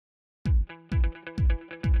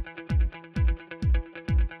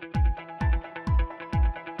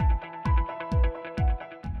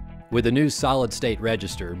With the new solid-state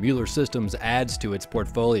register, Mueller Systems adds to its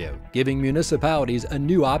portfolio, giving municipalities a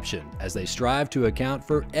new option as they strive to account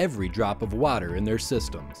for every drop of water in their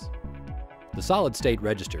systems. The solid-state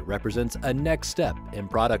register represents a next step in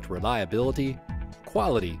product reliability,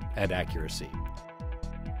 quality, and accuracy.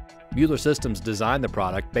 Mueller Systems designed the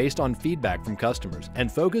product based on feedback from customers and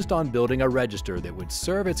focused on building a register that would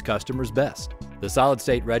serve its customers best. The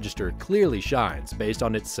solid-state register clearly shines based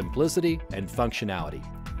on its simplicity and functionality.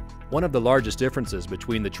 One of the largest differences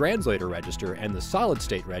between the translator register and the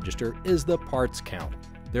solid-state register is the parts count.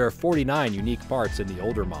 There are 49 unique parts in the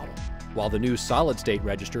older model, while the new solid-state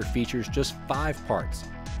register features just 5 parts.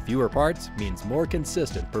 Fewer parts means more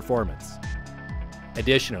consistent performance.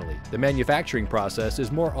 Additionally, the manufacturing process is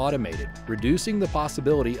more automated, reducing the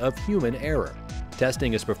possibility of human error.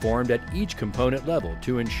 Testing is performed at each component level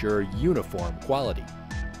to ensure uniform quality.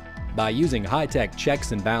 By using high-tech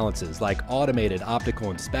checks and balances like automated optical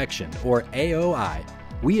inspection or AOI,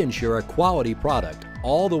 we ensure a quality product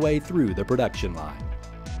all the way through the production line.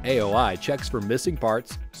 AOI checks for missing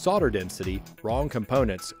parts, solder density, wrong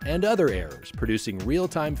components, and other errors, producing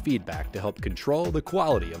real-time feedback to help control the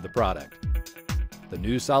quality of the product. The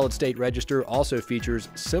new solid-state register also features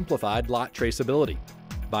simplified lot traceability.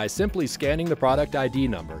 By simply scanning the product ID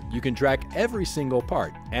number, you can track every single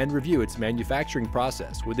part and review its manufacturing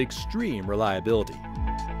process with extreme reliability.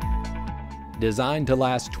 Designed to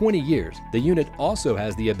last 20 years, the unit also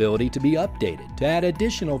has the ability to be updated to add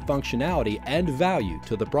additional functionality and value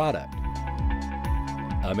to the product.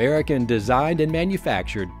 American designed and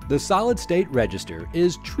manufactured, the solid-state register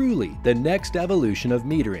is truly the next evolution of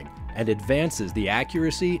metering and advances the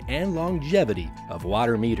accuracy and longevity of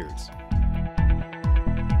water meters.